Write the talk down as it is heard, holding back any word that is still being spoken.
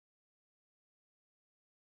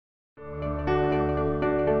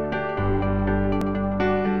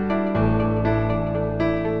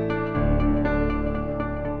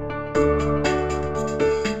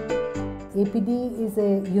APD is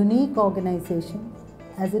a unique organization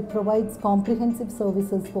as it provides comprehensive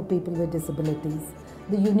services for people with disabilities.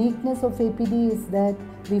 The uniqueness of APD is that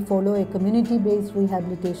we follow a community-based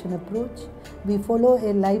rehabilitation approach. We follow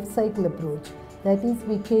a life cycle approach. That is,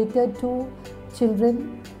 we cater to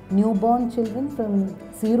children, newborn children from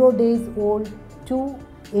 0 days old to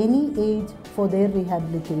any age for their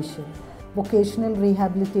rehabilitation. Vocational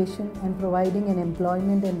rehabilitation and providing an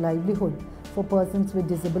employment and livelihood for persons with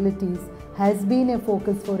disabilities has been a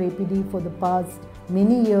focus for APD for the past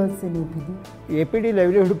many years in APD. APD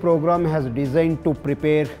livelihood program has designed to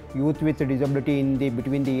prepare youth with disability in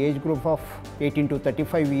between the age group of 18 to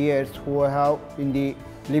 35 years who have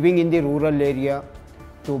living in the rural area,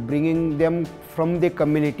 to bringing them from the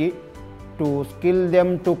community, to skill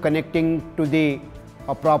them to connecting to the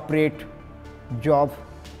appropriate job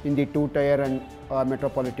in the two-tier and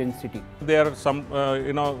metropolitan city. They are some,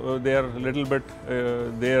 they are little bit,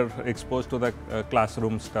 they are exposed to the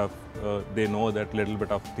classroom stuff. They know that little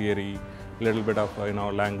bit of theory, little bit of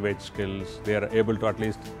language skills. They are able to at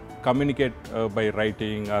least communicate by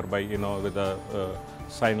writing or by with a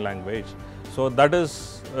sign language. So that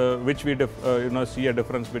is which we see a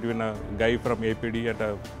difference between a guy from APD and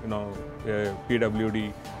a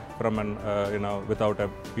PWD from an without a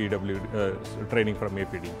PW training from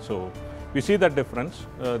APD. So we see that difference.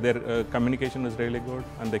 Their communication is really good,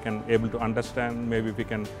 and they can able to understand. Maybe if we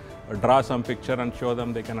can draw some picture and show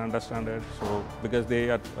them, they can understand it. So because they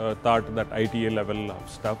are taught that ITA level of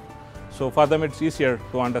stuff, so for them it's easier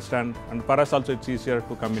to understand, and for us also it's easier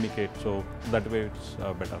to communicate. So that way it's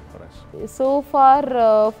better for us. So far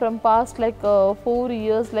from past 4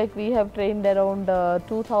 years, we have trained around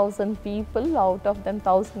 2,000 people. Out of them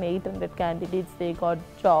 1,800 candidates, they got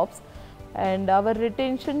jobs. And our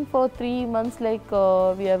retention for 3 months,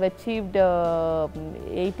 we have achieved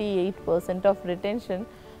 88% of retention,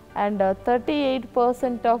 and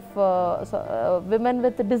 38% of women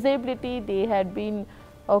with disability, they had been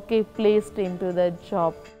placed into the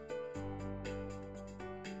job.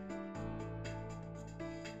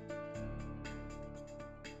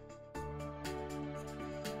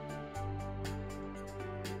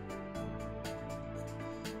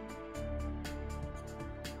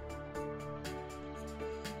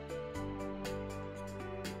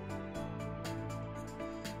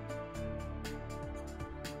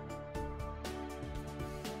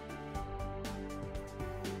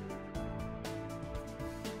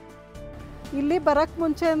 ಇಲ್ಲಿ ಬರಕ್ಕೆ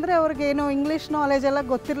ಮುಂಚೆ ಅಂದರೆ ಅವ್ರಿಗೇನು English knowledge ಎಲ್ಲ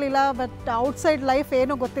ಗೊತ್ತಿರಲಿಲ್ಲ, but outside life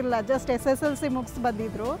ಏನೂ ಗೊತ್ತಿರಲಿಲ್ಲ. Just SSLC ಮುಗಿಸಿ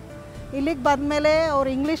ಬಂದಿದ್ದರು. ಇಲ್ಲಿಗೆ ಬಂದಮೇಲೆ ಅವ್ರು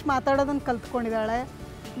ಇಂಗ್ಲೀಷ್ ಮಾತಾಡೋದನ್ನು ಕಲ್ತ್ಕೊಂಡಿದ್ದಾಳೆ,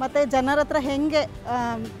 ಮತ್ತು ಜನರ ಹತ್ರ ಹೇಗೆ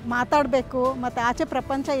ಮಾತಾಡಬೇಕು ಮತ್ತು ಆಚೆ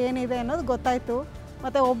ಪ್ರಪಂಚ ಏನಿದೆ ಅನ್ನೋದು ಗೊತ್ತಾಯಿತು.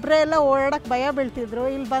 ಮತ್ತು ಒಬ್ಬರೇ ಎಲ್ಲ ಓಡಾಡೋಕ್ಕೆ ಭಯ ಬೀಳ್ತಿದ್ರು.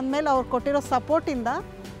 ಇಲ್ಲಿ ಬಂದಮೇಲೆ ಅವ್ರು ಕೊಟ್ಟಿರೋ ಸಪೋರ್ಟಿಂದ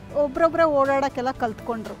ಒಬ್ಬರೊಬ್ಬರೇ ಓಡಾಡೋಕ್ಕೆಲ್ಲ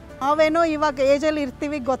ಕಲ್ತ್ಕೊಂಡ್ರು. ನಾವೇನೋ ಇವಾಗ ಏಜಲ್ಲಿ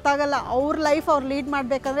ಇರ್ತೀವಿ, ಗೊತ್ತಾಗಲ್ಲ. ಅವ್ರ ಲೈಫ್ ಅವ್ರು ಲೀಡ್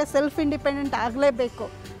ಮಾಡಬೇಕಂದ್ರೆ ಸೆಲ್ಫ್ ಇಂಡಿಪೆಂಡೆಂಟ್ ಆಗಲೇಬೇಕು.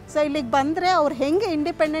 ಸೊ ಇಲ್ಲಿಗೆ ಬಂದರೆ ಅವ್ರು ಹೇಗೆ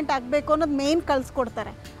ಇಂಡಿಪೆಂಡೆಂಟ್ ಆಗಬೇಕು ಅನ್ನೋದು ಮೇನ್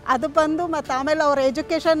ಕಲಿಸ್ಕೊಡ್ತಾರೆ. ಅದು ಬಂದು ಮತ್ತು ಆಮೇಲೆ ಅವ್ರ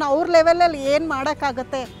ಎಜುಕೇಷನ್ ಅವ್ರ ಲೆವೆಲಲ್ಲಿ ಏನು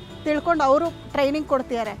ಮಾಡೋಕ್ಕಾಗತ್ತೆ ತಿಳ್ಕೊಂಡು ಅವರು ಟ್ರೈನಿಂಗ್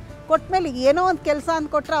ಕೊಡ್ತಿದ್ದಾರೆ. ಕೊಟ್ಟಮೇಲೆ ಏನೋ ಒಂದು ಕೆಲಸ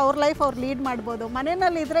ಅಂದ್ಕೊಟ್ರೆ ಅವ್ರ ಲೈಫ್ ಅವ್ರು ಲೀಡ್ ಮಾಡ್ಬೋದು.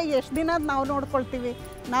 ಮನೆಯಲ್ಲಿದ್ದರೆ ಎಷ್ಟು ದಿನ ನಾವು ನೋಡ್ಕೊಳ್ತೀವಿ,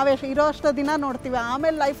 ನಾವು ಇರೋ ಅಷ್ಟು ದಿನ ನೋಡ್ತೀವಿ,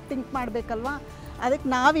 ಆಮೇಲೆ ಲೈಫ್ ಥಿಂಕ್ ಮಾಡಬೇಕಲ್ವಾ. ಅದಕ್ಕೆ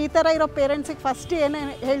ನಾವು ಈ ಥರ ಇರೋ ಪೇರೆಂಟ್ಸಿಗೆ ಫಸ್ಟ್ ಏನು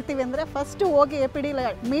ಹೇಳ್ತೀವಿ ಅಂದರೆ, ಫಸ್ಟು ಹೋಗಿ APD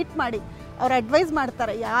ಮೀಟ್ ಮಾಡಿ ಅವ್ರು ಅಡ್ವೈಸ್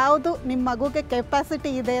ಮಾಡ್ತಾರೆ ಯಾವುದು ನಿಮ್ಮ ಮಗುಗೆ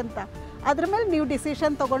ಕೆಪಾಸಿಟಿ ಇದೆ ಅಂತ. ಅದ್ರ ಮೇಲೆ ನೀವು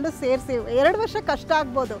ಡಿಸಿಷನ್ ತೊಗೊಂಡು ಸೇರಿಸಿ. 2 ವರ್ಷ ಕಷ್ಟ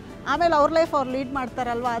ಆಗ್ಬೋದು, ಆಮೇಲೆ ಅವ್ರ ಲೈಫ್ ಅವ್ರು ಲೀಡ್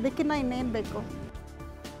ಮಾಡ್ತಾರಲ್ವ, ಅದಕ್ಕಿಂತ ಇನ್ನೇನು ಬೇಕು.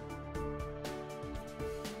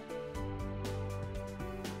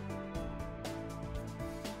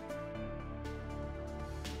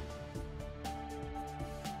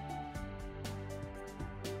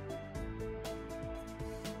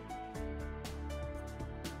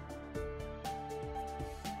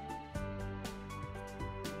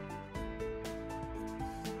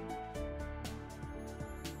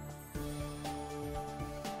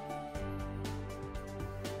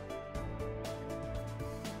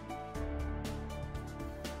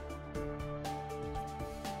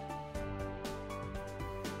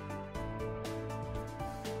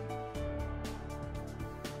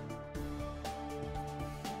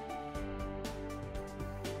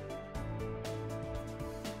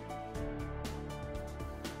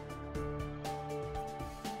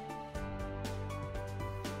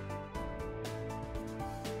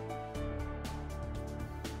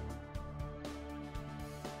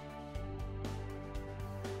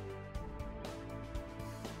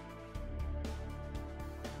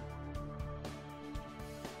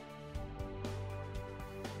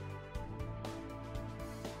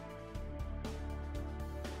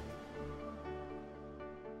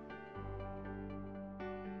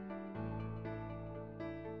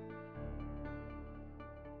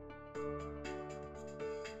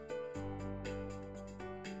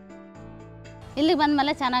 ಇಲ್ಲಿಗೆ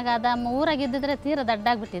ಬಂದಮೇಲೆ ಚೆನ್ನಾಗಾದ. ಊರಾಗಿದ್ದಿದ್ರೆ ತೀರ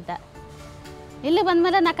ದಡ್ಡಾಗ್ಬಿಟ್ಟಿದ್ದ. ಇಲ್ಲಿ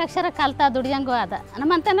ಬಂದಮೇಲೆ 4 ಅಕ್ಷರ ಕಲ್ತ ದುಡಿಯಂಗೂ ಆದ.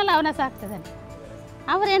 ನಮ್ಮಂತನೆಲ್ಲ ಅವನೇ ಸಾಕ್ತಿದ್ದಾನೆ.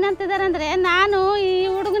 ಅವ್ರು ಏನಂತಿದ್ದಾರೆ ಅಂದರೆ, ನಾನು ಈ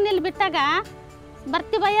ಹುಡುಗನ ಇಲ್ಲಿ ಬಿಟ್ಟಾಗ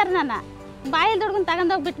ಬರ್ತಿ ಬಯ್ಯಾರ ನನ್ನ ಬಾಯಲ್ಲಿ ಹುಡುಗನ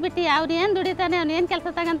ತಗೊಂಡೋಗಿ ಬಿಟ್ಬಿಟ್ಟು ಅವ್ನು ಏನು ದುಡಿತಾನೆ, ಅವ್ನು ಏನು ಕೆಲಸ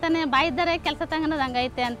ತಗೊಂತಾನೆ, ಬಾಯಿದ್ದಾರೆ ಕೆಲಸ ತಗೊಳೋದು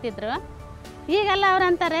ಹಂಗೈತೆ ಅಂತಿದ್ರು. ಈಗೆಲ್ಲ ಅವ್ರು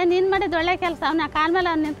ಅಂತಾರೆ, ನೀನು ಮಾಡಿದ ಒಳ್ಳೆ ಕೆಲಸ, ಅವ್ನ ಕಾಲ ಮೇಲೆ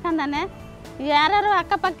ಅವ್ನು ನಿಂತ್ಕೊಂಡಾನೆ, ಯಾರು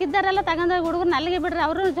ಅಕ್ಕಪಕ್ಕ ಇದ್ದಾರೆಲ್ಲ ತಗೊಂಡೋಗಿ ಹುಡುಗರು ಅಲ್ಲಿಗೆ ಬಿಡ್ರಿ,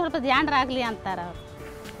 ಅವರು ಸ್ವಲ್ಪ ಧ್ಯಾನರಾಗಲಿ ಅಂತಾರೆ ಅವರು.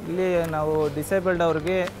 ಇಲ್ಲಿ ನಾವು ಡಿಸೇಬಲ್ಡ್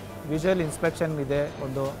ಅವ್ರಿಗೆ ವಿಜುವಲ್ ಇನ್ಸ್ಪೆಕ್ಷನ್ ಇದೆ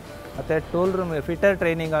ಒಂದು, ಮತ್ತು tool room fitter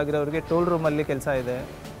training ಆಗಿರೋರಿಗೆ tool ರೂಮಲ್ಲಿ ಕೆಲಸ ಇದೆ,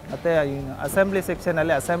 ಮತ್ತು ಅಸೆಂಬ್ಲಿ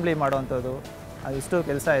ಸೆಕ್ಷನಲ್ಲಿ ಅಸೆಂಬ್ಲಿ ಮಾಡೋವಂಥದ್ದು, ಇಷ್ಟು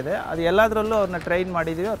ಕೆಲಸ ಇದೆ. ಅದು ಎಲ್ಲದರಲ್ಲೂ ಅವ್ರನ್ನ ಟ್ರೈನ್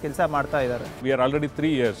ಮಾಡಿದ್ದೀವಿ, ಅವ್ರು ಕೆಲಸ ಮಾಡ್ತಾ ಇದ್ದಾರೆ. We are already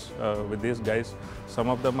 3 years with these guys. Some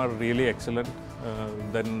of them are really excellent.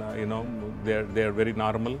 Then they are very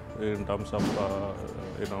normal in terms of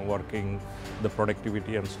working, the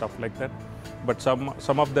productivity and stuff like that. But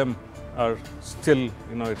some of them are still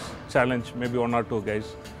it's challenge. Maybe 1 or 2 guys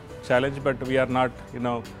challenge, but we are not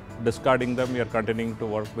discarding them. We are continuing to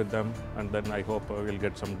work with them, and then I hope we'll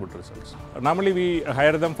get some good results. Normally we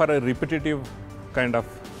hire them for a repetitive kind of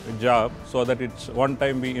job, so that it's one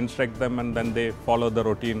time we instruct them and then they follow the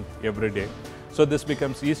routine every day. So this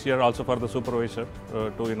becomes easier also for the supervisor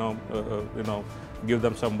to give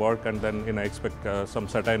them some work and then expect some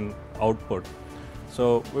certain output. So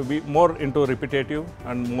we'll be more into repetitive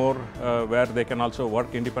and more where they can also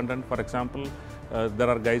work independent. For example, there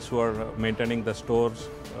are guys who are maintaining the stores.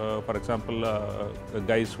 For example,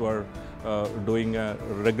 guys who are doing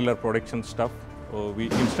regular production stuff. We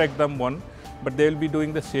instruct them one, but they will be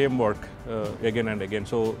doing the same work again and again.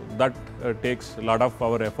 So that takes a lot of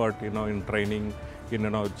our effort, in training, in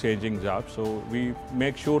changing jobs. So we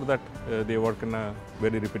make sure that they work in a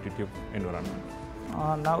very repetitive environment.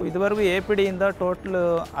 ನಾವು ಇದುವರೆಗೂ APD ಇಂದ total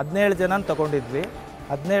 17 ಜನ ತಗೊಂಡಿದ್ವಿ.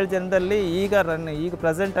 17 ಜನದಲ್ಲಿ ಈಗ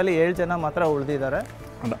ಪ್ರೆಸೆಂಟಲ್ಲಿ 7 ಜನ ಮಾತ್ರ ಉಳಿದಿದ್ದಾರೆ.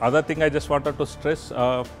 And the other thing I just wanted to stress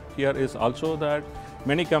here is also that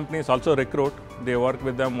many companies also recruit. They work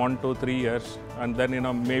with them 1, 2, 3 years, and then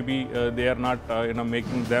maybe they are not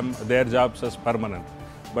making them their jobs as permanent.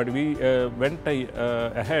 But we went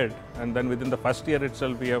ahead, and then within the first year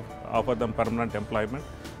itself we have offered them permanent employment.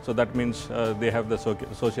 So that means they have the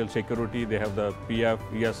social security, they have the PF,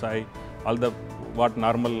 ESI, all the what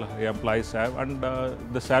normal employees have, and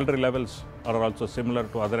the salary levels are also similar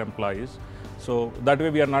to other employees. So that way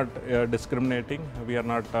we are not discriminating, we are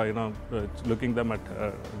not looking them at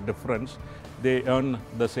difference. They earn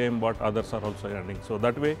the same what others are also earning. So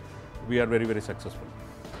that way we are very, very successful.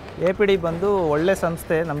 APD ಬಂದು ಒಳ್ಳೆ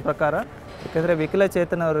ಸಂಸ್ಥೆ ನಮ್ಮ ಪ್ರಕಾರ. ಯಾಕೆಂದರೆ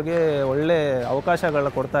ವಿಕಲಚೇತನವರಿಗೆ ಒಳ್ಳೆ ಅವಕಾಶಗಳನ್ನ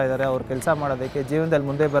ಕೊಡ್ತಾ ಇದ್ದಾರೆ. ಅವ್ರು ಕೆಲಸ ಮಾಡೋದಕ್ಕೆ, ಜೀವನದಲ್ಲಿ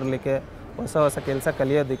ಮುಂದೆ ಬರಲಿಕ್ಕೆ, ಹೊಸ ಕೆಲಸ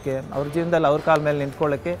ಕಲಿಯೋದಕ್ಕೆ, ಅವ್ರ ಜೀವನದಲ್ಲಿ ಅವ್ರ ಕಾಲ ಮೇಲೆ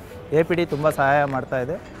ನಿಂತ್ಕೊಳ್ಳೋಕ್ಕೆ APD ತುಂಬ ಸಹಾಯ ಮಾಡ್ತಾ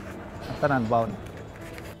ಇದೆ ಅಂತ ನನ್ನ ಭಾವನೆ.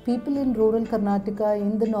 People in rural Karnataka,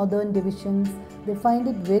 in the northern divisions, they find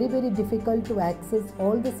it very, very difficult to access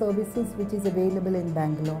all the services which is available in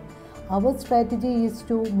Bangalore. Our strategy is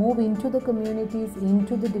to move into the communities,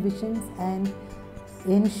 into the divisions, and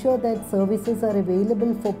ensure that services are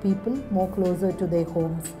available for people more closer to their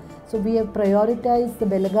homes. So we have prioritized the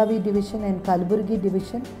Belagavi division and Kalaburgi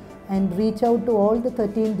division and reach out to all the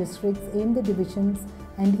 13 districts in the divisions,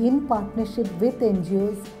 and in partnership with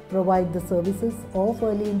NGOs provide the services of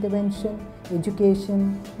early intervention, education,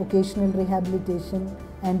 vocational rehabilitation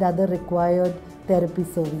and other required therapy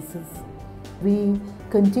services. We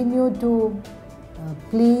continue to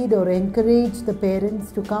plead or encourage the parents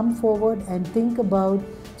to come forward and think about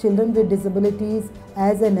children with disabilities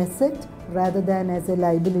as an asset rather than as a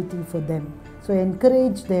liability for them. So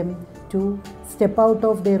encourage them to step out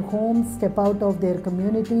of their homes, step out of their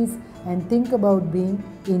communities and think about being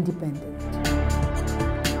independent.